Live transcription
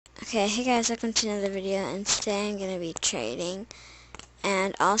Okay, hey guys, welcome to another video, and today I'm going to be trading,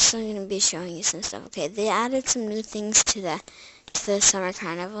 and also I'm going to be showing you some stuff. Okay, they added some new things to the summer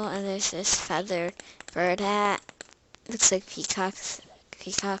carnival, and there's this feathered bird hat. Looks like peacock's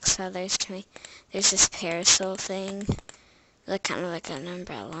feathers to me. There's this parasol thing, like kind of like an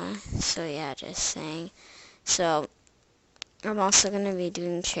umbrella. So yeah, just saying. So I'm also going to be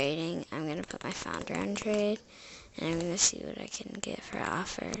doing trading. I'm going to put my founder on trade, and I'm going to see what I can get for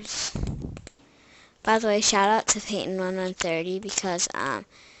offers. By the way, shout out to Peyton1130 because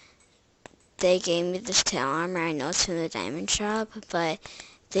they gave me this tail armor. I know it's from the diamond shop, but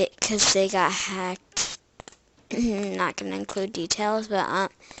because they got hacked, not gonna include details,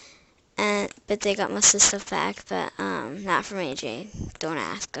 but they got most of the stuff back, but not from AJ. Don't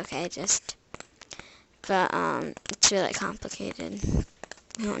ask, okay? But it's really complicated.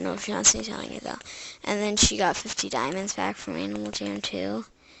 I don't know if she wants me telling you though. And then she got 50 diamonds back from Animal Jam too.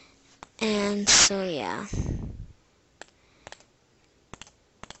 And so yeah.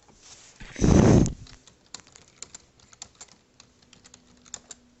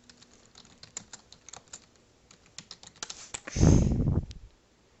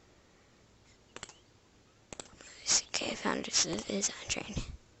 Okay, Founders is on train.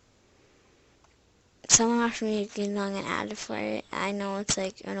 Someone offered me a green lung and added for it. I know it's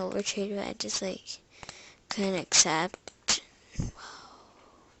like an overtrade, but I just like couldn't accept.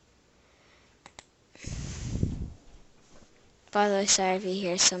 By the way, sorry if you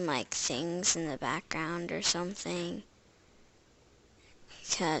hear some like things in the background or something,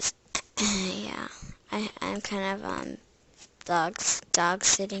 because yeah, I'm kind of dog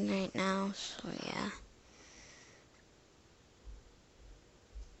sitting right now, so yeah.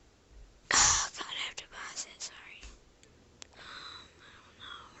 Oh God, I have to pause it. Sorry.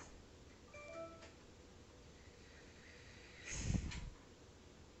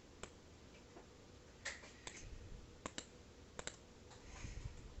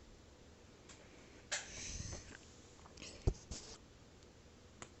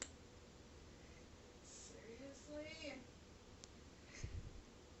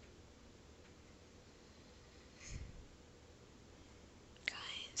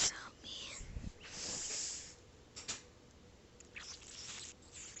 Guys, help me.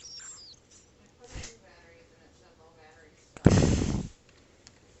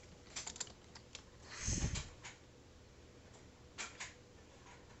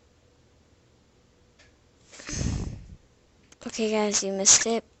 Okay, guys, you missed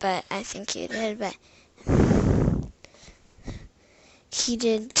it, but I think you did. But he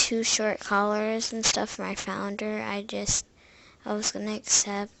did 2 short collars and stuff for my founder. I was gonna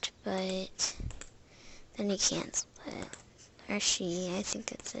accept, but then he canceled it. Or she, I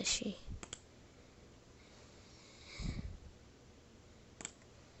think it's a she.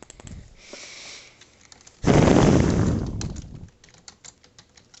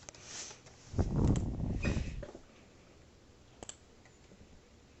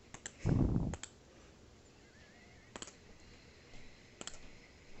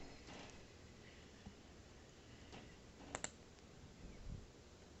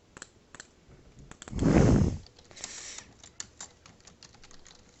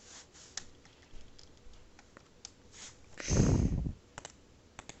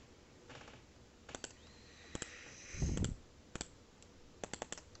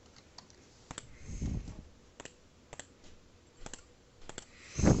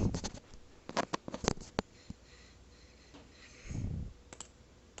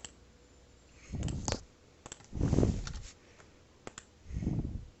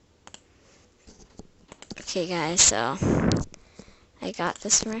 Okay, guys, so I got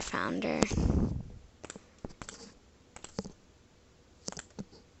this from my founder.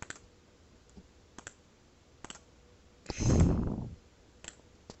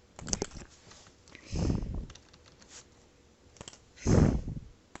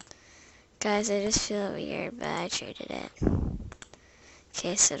 Guys, I just feel weird, but I traded it.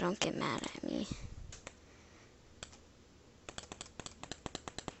 Okay, so don't get mad at me.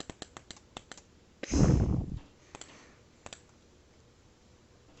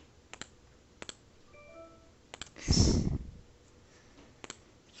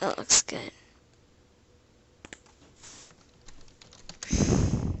 That looks good.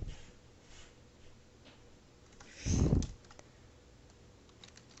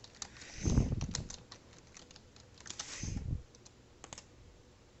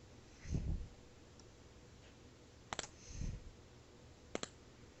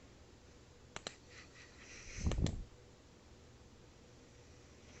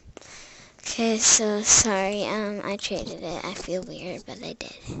 Okay, so sorry, I traded it. I feel weird, but I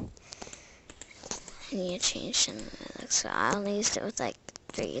did. I need to change some of my looks. So I only used it with like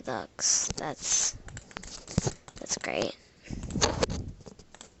 3 looks. That's great.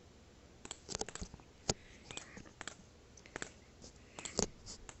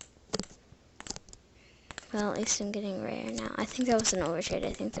 Well, at least I'm getting rare now. I think that was an overtrade.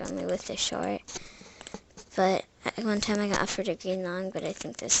 I think they're only with the short. But at one time I got offered a green long, but I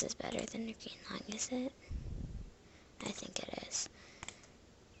think this is better than a green long, is it? I think it is.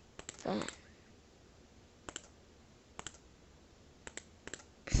 But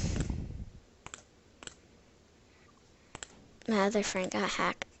my other friend got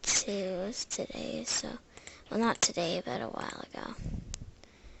hacked too today, so, well, not today, but a while ago.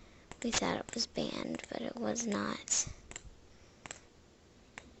 We thought it was banned, but it was not.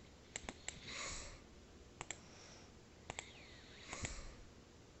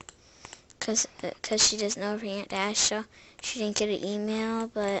 Cause she doesn't know Rant Dash, so she didn't get an email,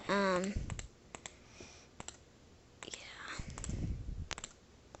 but, yeah.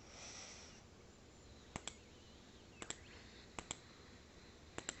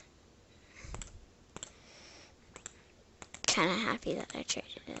 Kinda happy that I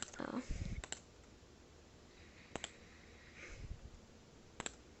traded it, though.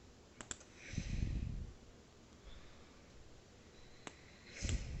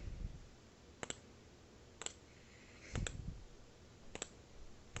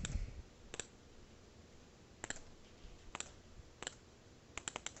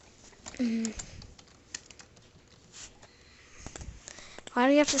 Why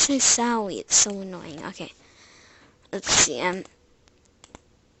do you have to say Sally? It's so annoying. Okay. Let's see,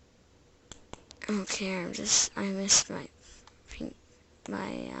 okay, I missed my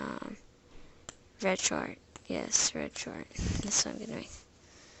red short. Yes, red short. That's what I'm gonna make.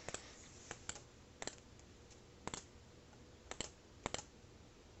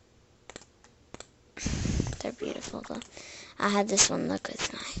 They're beautiful though. I had this one look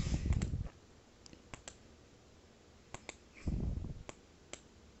with mine.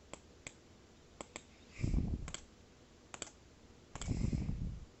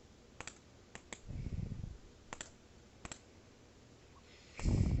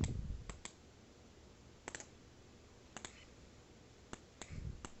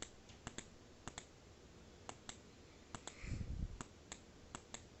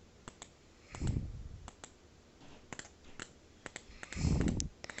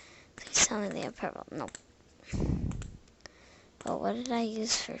 Please tell me they have purple. Nope. But what did I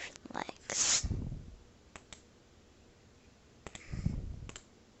use for legs?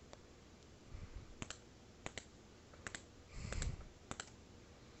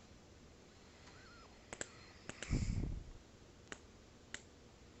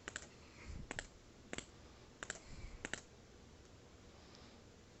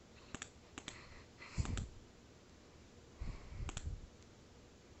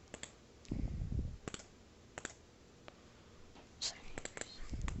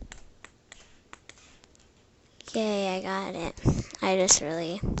 Yay, I got it. I just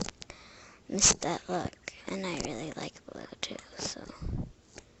really missed that look, and I really like blue too, so.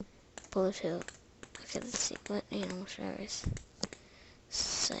 Blue too. Okay, let's see, what animal showers?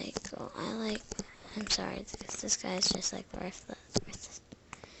 Cycle. I'm sorry, because this guy's just like worthless.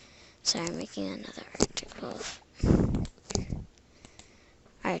 Sorry, I'm making another Arctic wolf.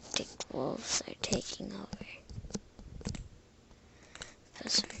 Arctic wolves are taking over.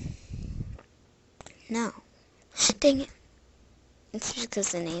 No. Dang it. It's just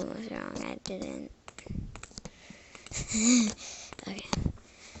because the name was wrong. I didn't. Okay.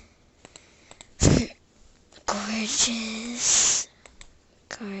 Gorgeous.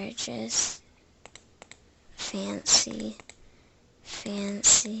 Gorgeous. Fancy.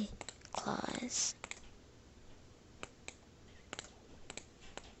 Fancy claws.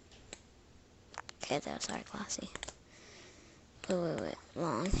 Okay, that was our glossy. Wait.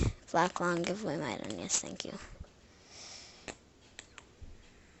 Long. Black long giveaway my item. Yes, thank you.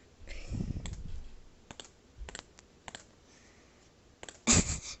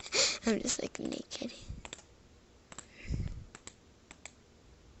 I'm just like naked.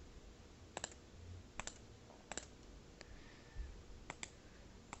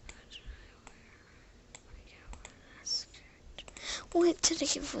 Wait, did I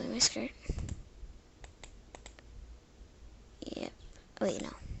give away my skirt? Yep. Wait, no.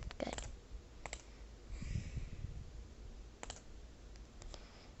 Good.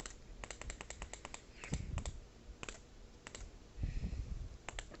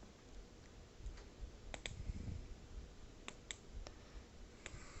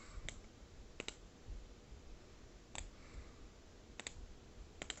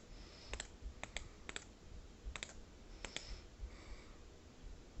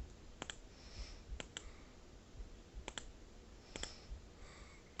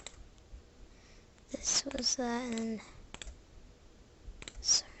 pause that and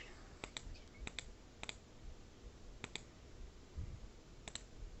start.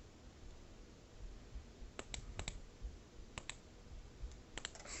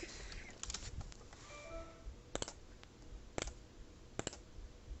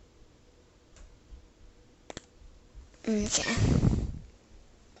 Okay.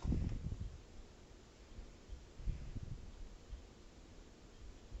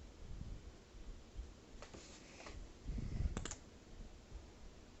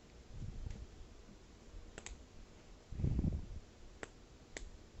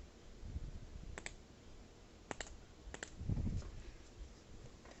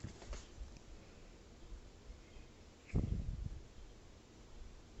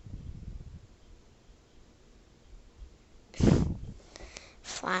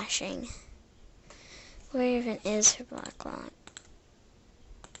 Flashing. Where even is her block lot?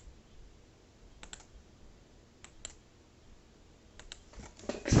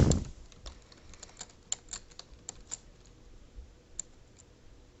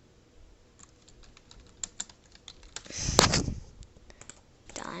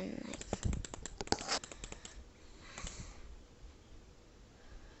 Done.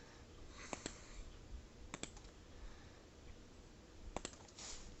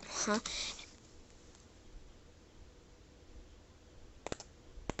 Huh?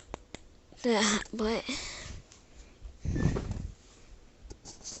 What?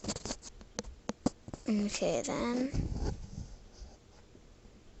 Okay then.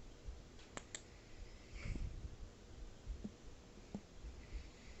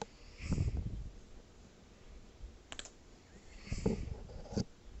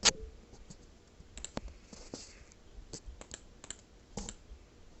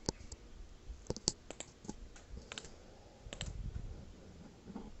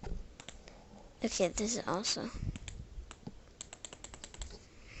 Okay, this is also.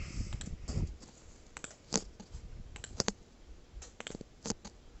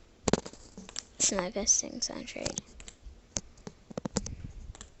 It's my best things on trade.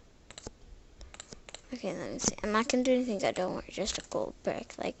 Okay, let me see. I'm not gonna do anything that don't work, just a gold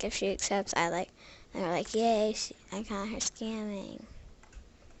brick. Like, if she accepts, and they're like, yay, I caught her scamming.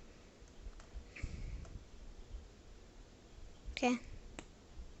 Okay.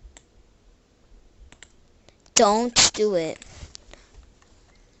 Don't do it.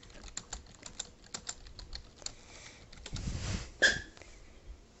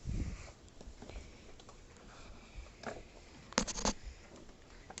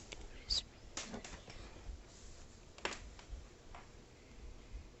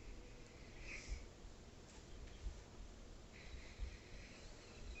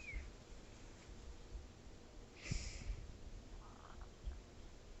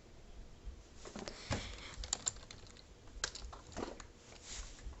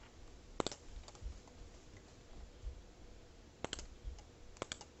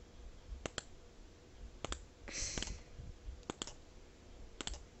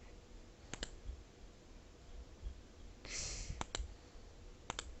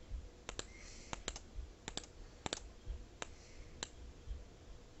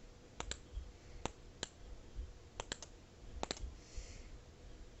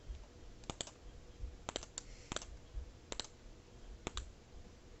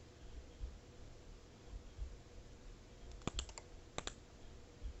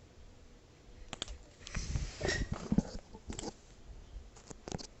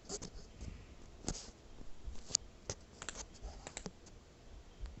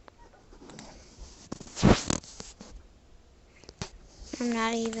 I'm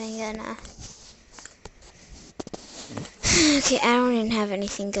not even gonna. Okay, I don't even have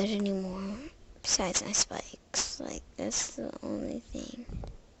anything good anymore besides my spikes. Like, that's the only thing.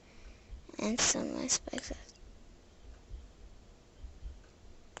 And some of my spikes.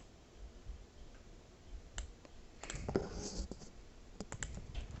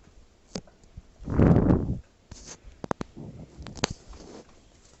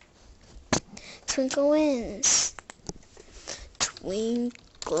 Twinkle wins.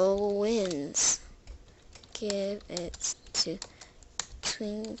 Twinkle wins. Give it to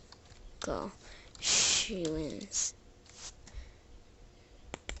Twinkle. She wins.